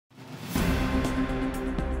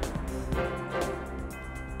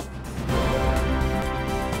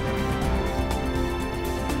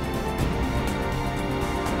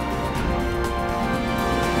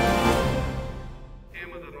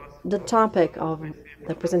the topic of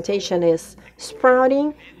the presentation is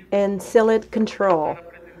sprouting and psyllid control.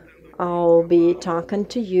 I'll be talking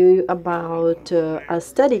to you about a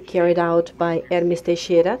study carried out by Hermes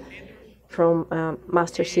Teixeira from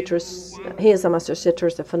Master Citrus. He is a Master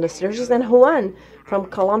Citrus from the Citrus, and Juan from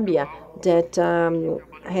Colombia that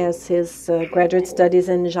has his graduate studies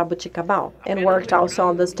in Jabuticabal and worked also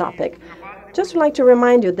on this topic. Just would like to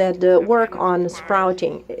remind you that the work on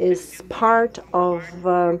sprouting is part of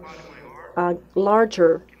a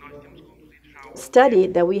larger study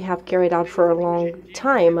that we have carried out for a long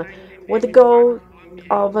time with the goal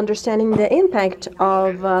of understanding the impact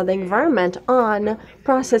of the environment on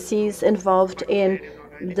processes involved in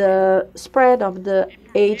the spread of the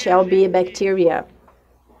HLB bacteria.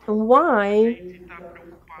 Why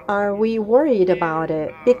are we worried about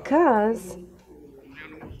it? Because,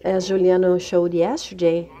 as Juliano showed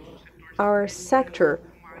yesterday, our sector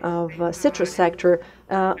of citrus sector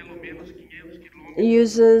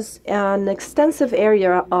uses an extensive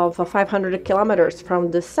area of 500 kilometers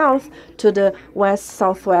from the south to the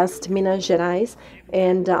west-southwest Minas Gerais,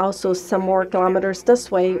 and also some more kilometers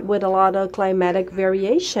this way with a lot of climatic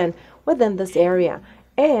variation within this area.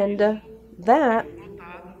 And that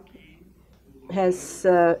has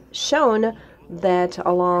shown that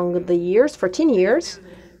along the years, 14 years,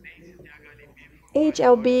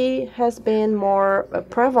 HLB has been more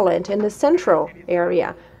prevalent in the central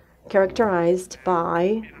area, characterized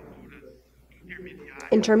by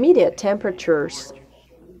intermediate temperatures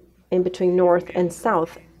in between north and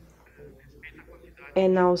south,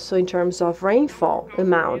 and also in terms of rainfall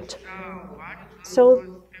amount.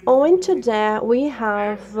 So owing to that, we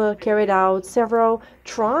have carried out several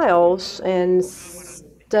trials and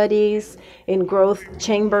studies in growth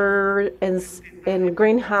chamber and in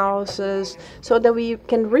greenhouses so that we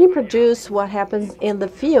can reproduce what happens in the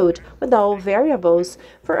field with all variables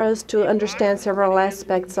for us to understand several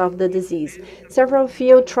aspects of the disease. Several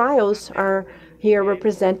field trials are here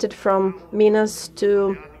represented from Minas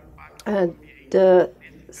to the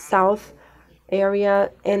south area,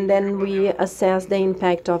 and then we assess the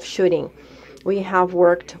impact of shooting. We have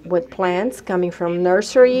worked with plants coming from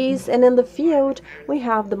nurseries, and in the field we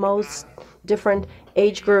have the most different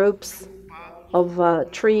age groups of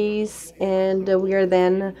trees, and we are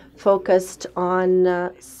then focused on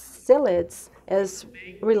psyllids as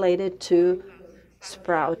related to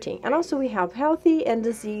sprouting. And also we have healthy and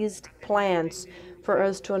diseased plants for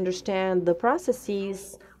us to understand the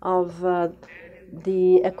processes of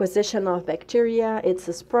the acquisition of bacteria, its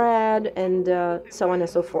spread, and so on and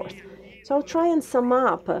so forth. So I'll try and sum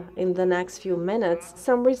up in the next few minutes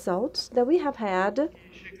some results that we have had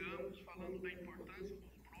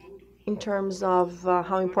in terms of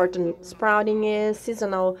how important sprouting is,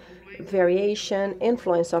 seasonal variation,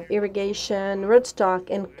 influence of irrigation, rootstock,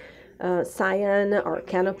 and cyan or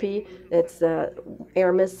canopy. It's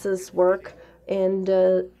Hermes's work, and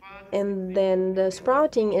then the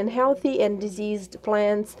sprouting in healthy and diseased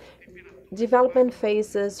plants, development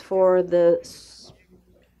phases for the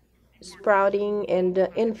sprouting and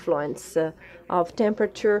influence of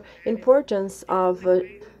temperature, importance of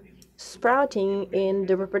sprouting in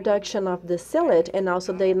the reproduction of the psyllid, and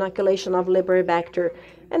also the inoculation of Liberibacter,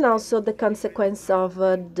 and also the consequence of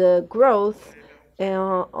the growth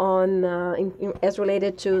as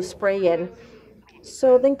related to spraying.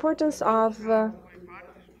 So the importance of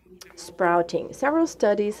sprouting. Several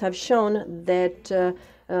studies have shown that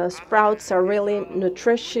sprouts are really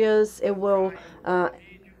nutritious. It will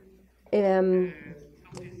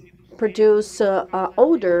produce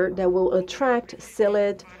odor that will attract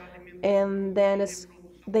psyllid, and then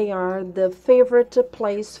they are the favorite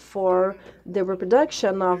place for the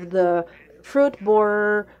reproduction of the fruit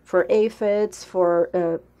borer, for aphids,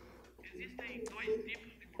 for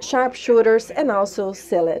sharpshooters, and also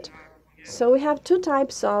psyllid. So we have two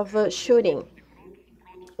types of shooting.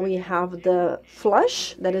 We have the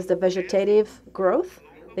flush, that is the vegetative growth.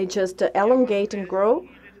 They just elongate and grow,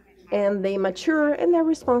 and they mature, and they're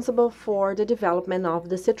responsible for the development of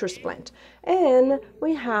the citrus plant. And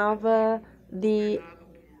we have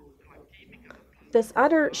this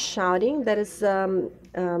other shooting that is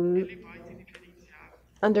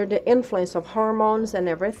under the influence of hormones and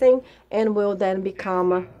everything, and will then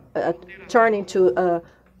become turn into a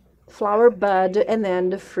flower bud and then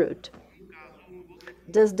the fruit.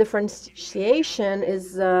 This differentiation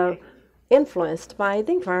is influenced by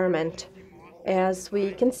the environment. As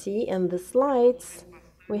we can see in the slides,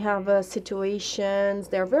 we have situations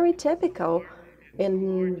that are very typical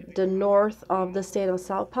in the north of the state of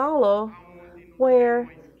Sao Paulo,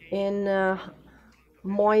 where in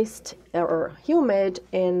moist or humid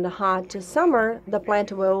and hot summer, the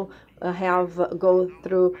plant will go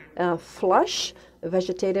through flush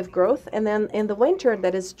vegetative growth, and then in the winter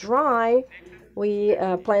that is dry, we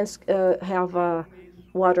plants have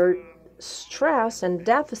water stress and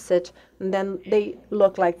deficit, and then they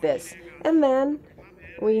look like this. And then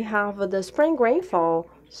we have the spring rainfall,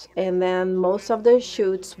 and then most of the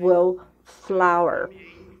shoots will flower.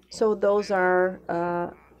 So those are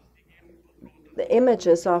the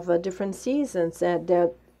images of different seasons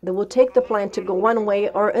that will take the plant to go one way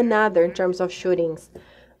or another in terms of shootings.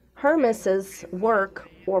 Hermes's work,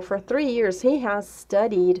 or for 3 years, he has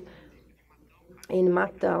studied in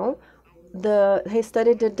Matão. He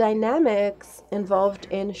studied the dynamics involved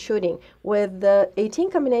in shooting with the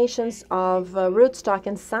 18 combinations of rootstock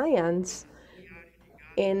and science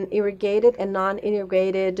in irrigated and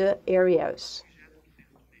non-irrigated areas.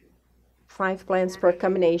 5 plants per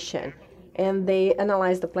combination. And they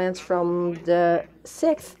analyzed the plants from the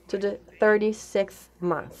 6th to the 36th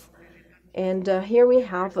month. And here we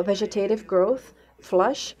have a vegetative growth,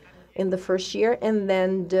 flush, in the first year, and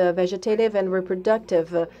then the vegetative and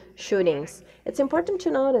reproductive shootings. It's important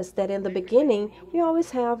to notice that in the beginning, we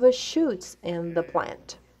always have shoots in the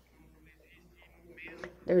plant.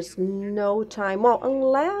 There's no time, well,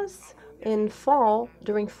 unless in fall,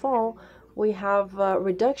 during fall, we have a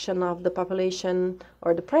reduction of the population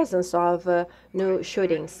or the presence of new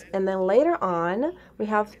shootings. And then later on, we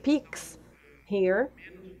have peaks here.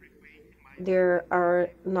 There are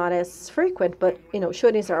not as frequent, but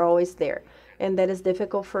shootings are always there. And that is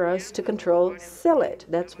difficult for us to control psyllid.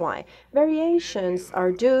 That's why. Variations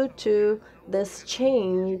are due to this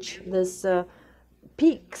change, this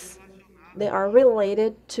peaks. They are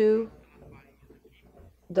related to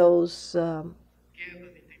those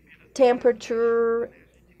temperature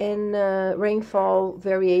and rainfall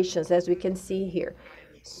variations, as we can see here.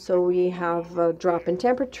 So we have a drop in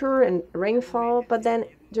temperature and rainfall, but then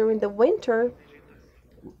during the winter,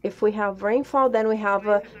 if we have rainfall, then we have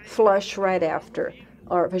a flush right after,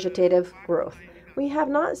 or vegetative growth. We have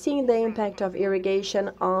not seen the impact of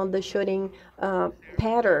irrigation on the shooting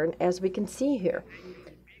pattern, as we can see here.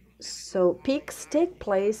 So peaks take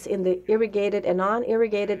place in the irrigated and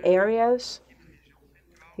non-irrigated areas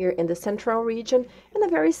here in the central region in a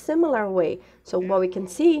very similar way. So what we can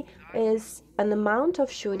see is an amount of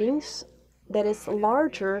shootings that is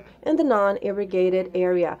larger in the non-irrigated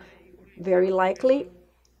area, very likely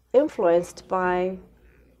influenced by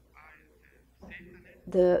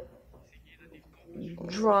the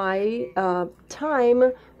dry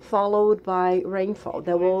time followed by rainfall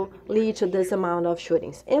that will lead to this amount of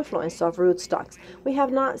shootings. Influence of rootstocks. We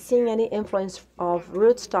have not seen any influence of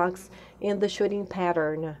rootstocks in the shooting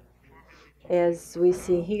pattern. As we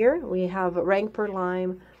see here, we have rank per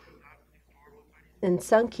lime and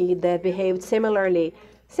Sunky that behaved similarly.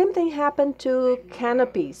 Same thing happened to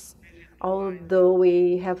canopies. Although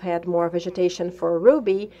we have had more vegetation for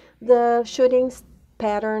ruby, the shootings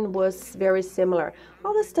pattern was very similar.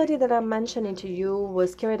 All the study that I'm mentioning to you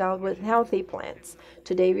was carried out with healthy plants.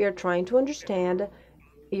 Today we are trying to understand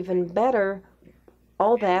even better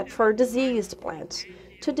all that for diseased plants.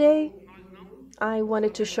 Today I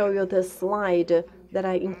wanted to show you this slide that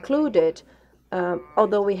I included,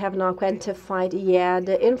 although we have not quantified yet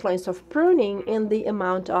the influence of pruning in the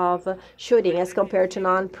amount of shooting as compared to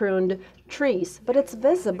non-pruned trees. But it's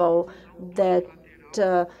visible that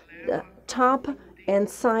top and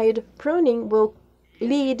side pruning will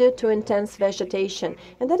lead to intense vegetation,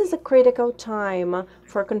 and that is a critical time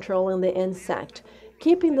for controlling the insect.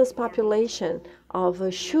 Keeping this population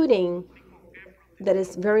of shooting that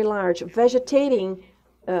is very large, vegetating,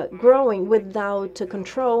 growing without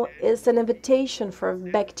control is an invitation for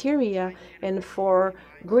bacteria and for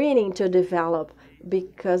greening to develop,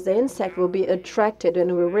 because the insect will be attracted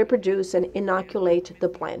and will reproduce and inoculate the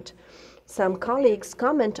plant. Some colleagues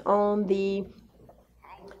comment on the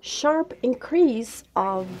sharp increase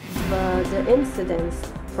of the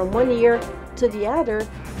incidence from one year to the other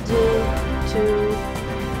due to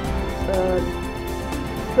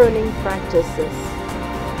pruning practices,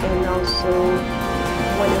 and also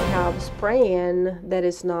when you have spraying that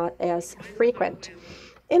is not as frequent.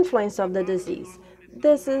 Influence of the disease.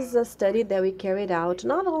 This is a study that we carried out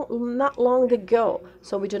not long ago,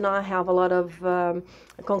 so we do not have a lot of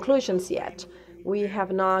conclusions yet. We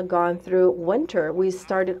have not gone through winter. We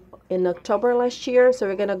started in October last year, so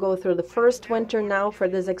we're going to go through the first winter now for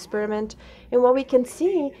this experiment. And what we can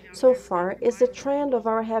see so far is the trend of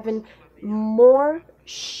our having more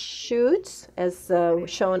shoots, as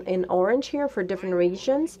shown in orange here for different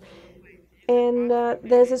regions, and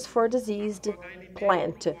this is for diseased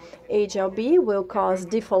plant. HLB will cause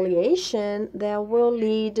defoliation that will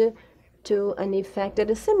lead to an effect that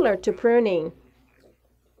is similar to pruning,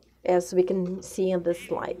 as we can see in this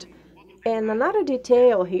slide. And another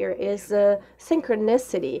detail here is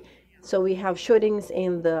synchronicity. So we have shootings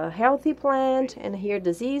in the healthy plant and here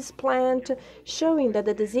diseased plant, showing that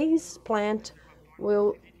the diseased plant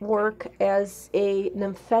will work as an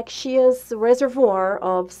infectious reservoir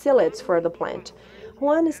of psyllids for the plant.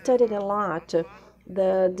 Juan studied a lot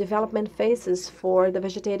the development phases for the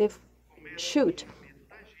vegetative shoot.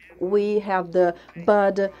 We have the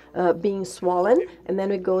bud being swollen, and then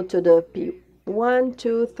we go to the P1,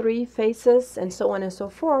 2, 3 phases, and so on and so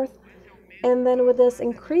forth. And then with this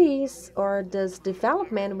increase or this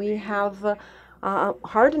development, we have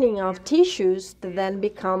hardening of tissues that then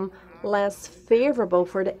become less favorable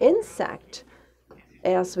for the insect,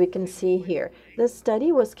 as we can see here. This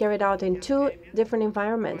study was carried out in 2 different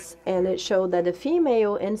environments, and it showed that the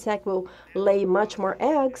female insect will lay much more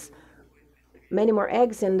eggs, many more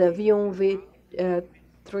eggs in the V1,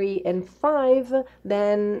 V3, and 5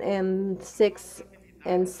 than in 6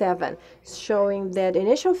 and 7, showing that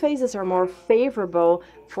initial phases are more favorable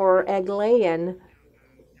for egg laying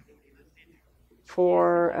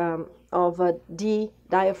of D.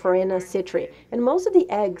 diaphorina citri. And most of the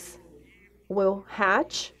eggs will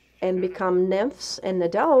hatch and become nymphs and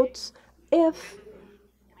adults if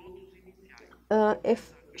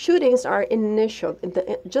shootings are initial,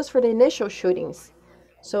 just for the initial shootings.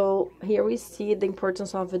 So here we see the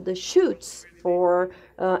importance of the shoots for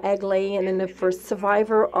egg laying and for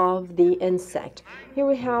survival of the insect. Here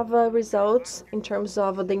we have results in terms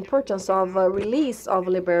of the importance of release of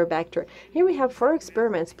Liberibacter. Here we have 4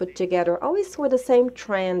 experiments put together, always with the same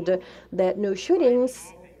trend that new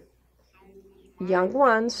shootings, young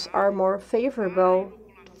ones, are more favorable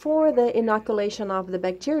for the inoculation of the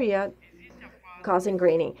bacteria causing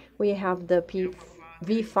greening. We have the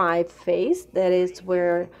V5 phase, that is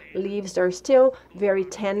where leaves are still very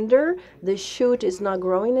tender, the shoot is not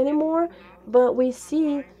growing anymore, but we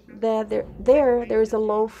see that there is a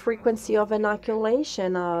low frequency of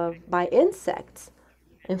inoculation by insects,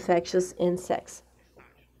 infectious insects,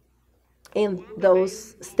 in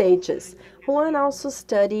those stages. Juan also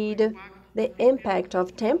studied the impact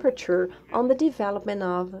of temperature on the development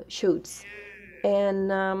of shoots.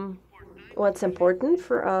 And what's important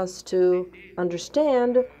for us to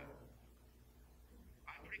understand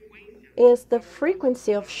is the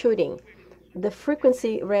frequency of shooting, the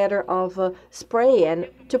frequency rather of spraying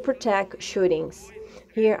to protect shootings.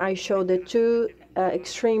 Here I show the 2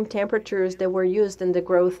 extreme temperatures that were used in the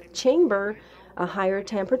growth chamber, a higher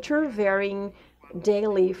temperature varying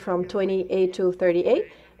daily from 28 to 38,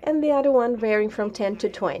 and the other one varying from 10 to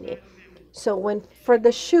 20. So for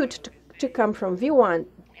the shoot to come from V1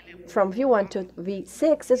 to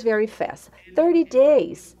V6 is very fast. 30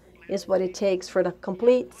 days is what it takes for the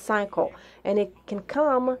complete cycle, and it can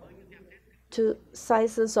come to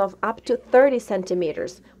sizes of up to 30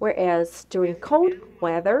 centimeters, whereas during cold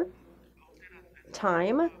weather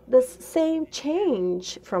time, the same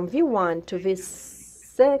change from V1 to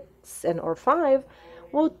V6 or 5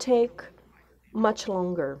 will take much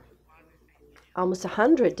longer, almost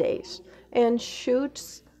 100 days, and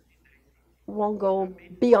shoots won't go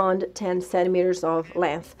beyond 10 centimeters of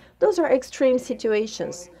length. Those are extreme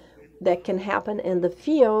situations that can happen in the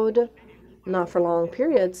field, not for long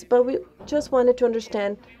periods, but we just wanted to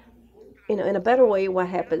understand, in a better way what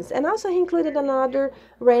happens. And also he included another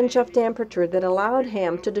range of temperature that allowed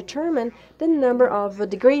him to determine the number of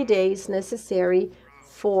degree days necessary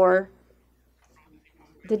for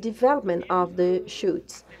the development of the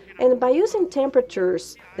shoots. And by using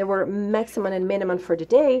temperatures that were maximum and minimum for the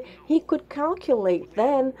day, he could calculate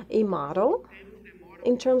then a model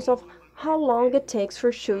in terms of how long it takes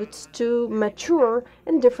for shoots to mature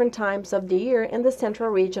in different times of the year in the central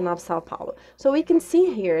region of Sao Paulo. So we can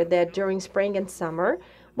see here that during spring and summer,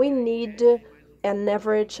 we need an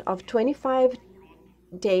average of 25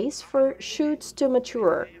 days for shoots to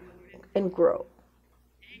mature and grow.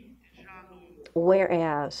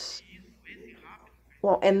 Whereas,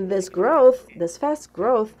 and this growth, this fast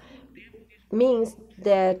growth, means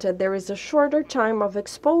that there is a shorter time of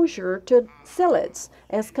exposure to psyllids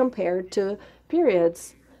as compared to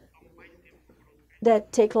periods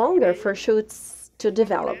that take longer for shoots to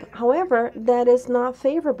develop. However, that is not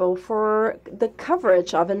favorable for the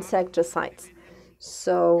coverage of insecticides.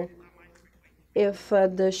 So if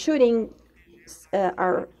the shootings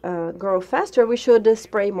grow faster, we should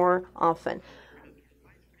spray more often.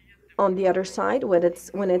 On the other side, when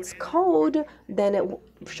it's cold, then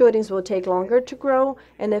shootings will take longer to grow,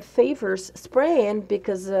 and it favors spraying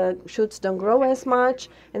because shoots don't grow as much,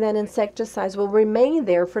 and then insecticides will remain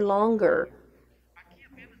there for longer.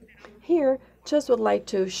 Here, just would like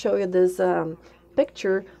to show you this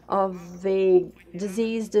picture of a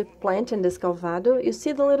diseased plant in Descalvado. You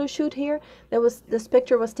see the little shoot here? This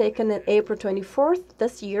picture was taken on April 24th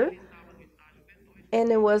this year,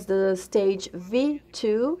 and it was the stage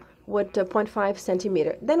V2 with 0.5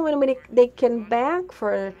 centimeter. Then when they came back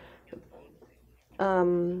for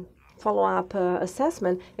follow-up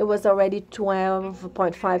assessment, it was already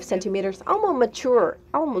 12.5 centimeters,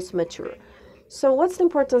 almost mature. So what's the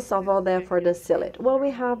importance of all that for the psyllid? Well, we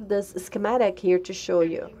have this schematic here to show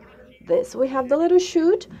you this. We have the little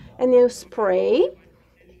shoot, and you spray.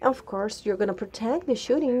 Of course, you're going to protect the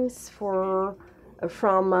shootings from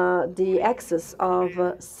the excess of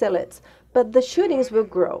psyllids. But the shootings will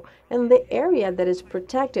grow, and the area that is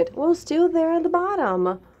protected will still there at the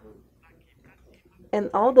bottom. And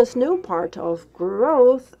all this new part of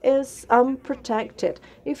growth is unprotected.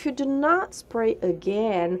 If you do not spray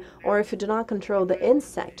again, or if you do not control the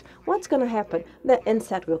insect, what's going to happen? The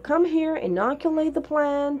insect will come here, inoculate the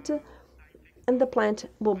plant, and the plant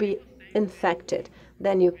will be infected.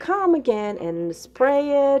 Then you come again and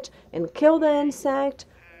spray it and kill the insect.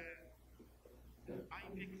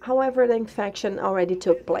 However, the infection already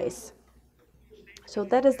took place. So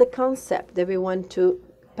that is the concept that we want to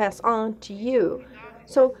pass on to you.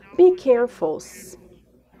 So be careful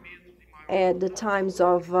at the times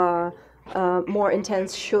of more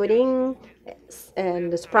intense shooting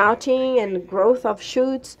and sprouting and growth of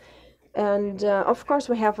shoots. And of course,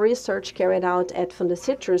 we have research carried out at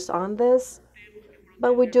Fundicitrus on this,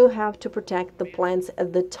 but we do have to protect the plants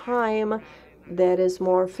at the time that is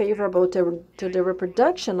more favorable to the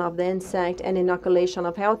reproduction of the insect and inoculation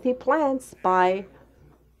of healthy plants by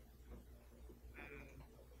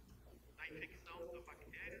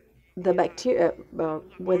the bacteria,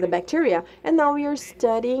 with the bacteria. And now we are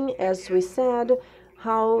studying, as we said,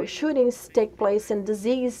 how shootings take place in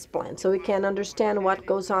diseased plants, so we can understand what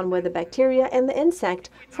goes on with the bacteria and the insect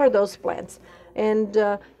for those plants. And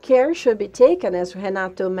care should be taken, as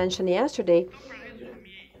Renato mentioned yesterday,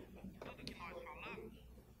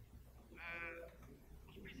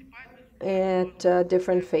 at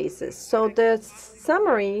different phases. So the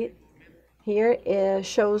summary here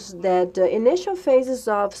shows that the initial phases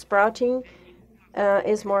of sprouting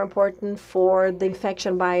is more important for the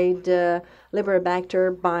infection by the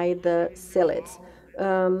Liberibacter by the psyllids.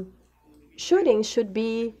 Shootings should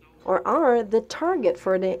be or are the target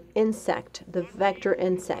for the insect, the vector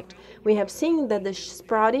insect. We have seen that the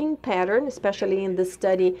sprouting pattern, especially in the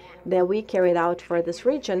study that we carried out for this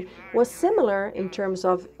region, was similar in terms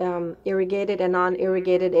of irrigated and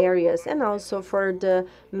non-irrigated areas, and also for the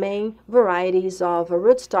main varieties of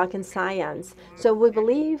rootstock and scions. So we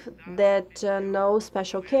believe that no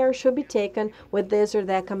special care should be taken with this or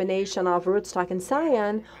that combination of rootstock and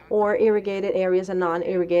scion, or irrigated areas and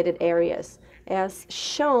non-irrigated areas, as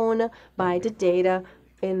shown by the data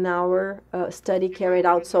in our study carried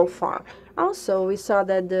out so far. Also, we saw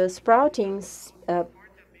that the sproutings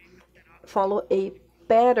follow a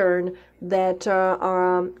pattern that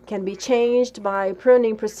can be changed by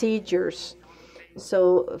pruning procedures.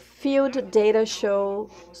 So field data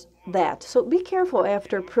shows that. So be careful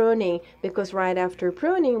after pruning, because right after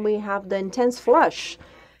pruning we have the intense flush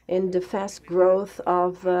and the fast growth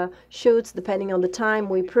of shoots depending on the time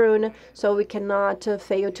we prune, so we cannot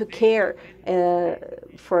fail to care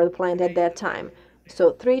for the plant at that time.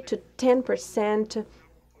 So 3 to 10%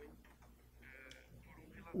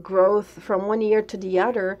 growth from one year to the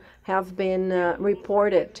other have been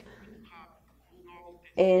reported.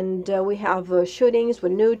 And we have shootings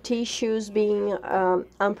with new tissues being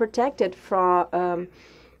unprotected from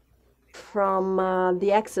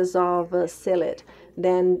the excess of psyllid.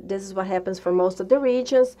 Then this is what happens for most of the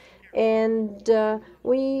regions, and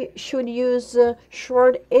we should use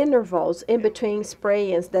short intervals in between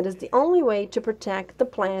spray-ins. That is the only way to protect the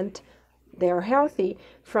plant, they are healthy,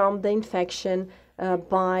 from the infection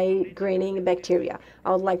by greening bacteria.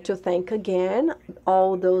 I would like to thank again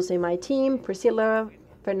all those in my team: Priscilla,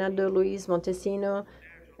 Fernando, Luis, Montesino,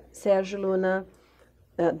 Sergio Luna,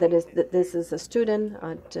 this is a student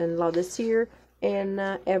at Laudisere in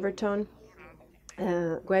Everton,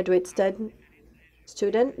 graduate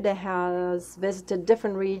student that has visited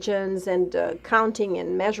different regions and counting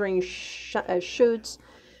and measuring shoots.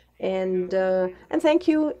 And thank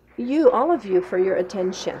you, all of you, for your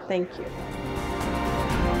attention. Thank you.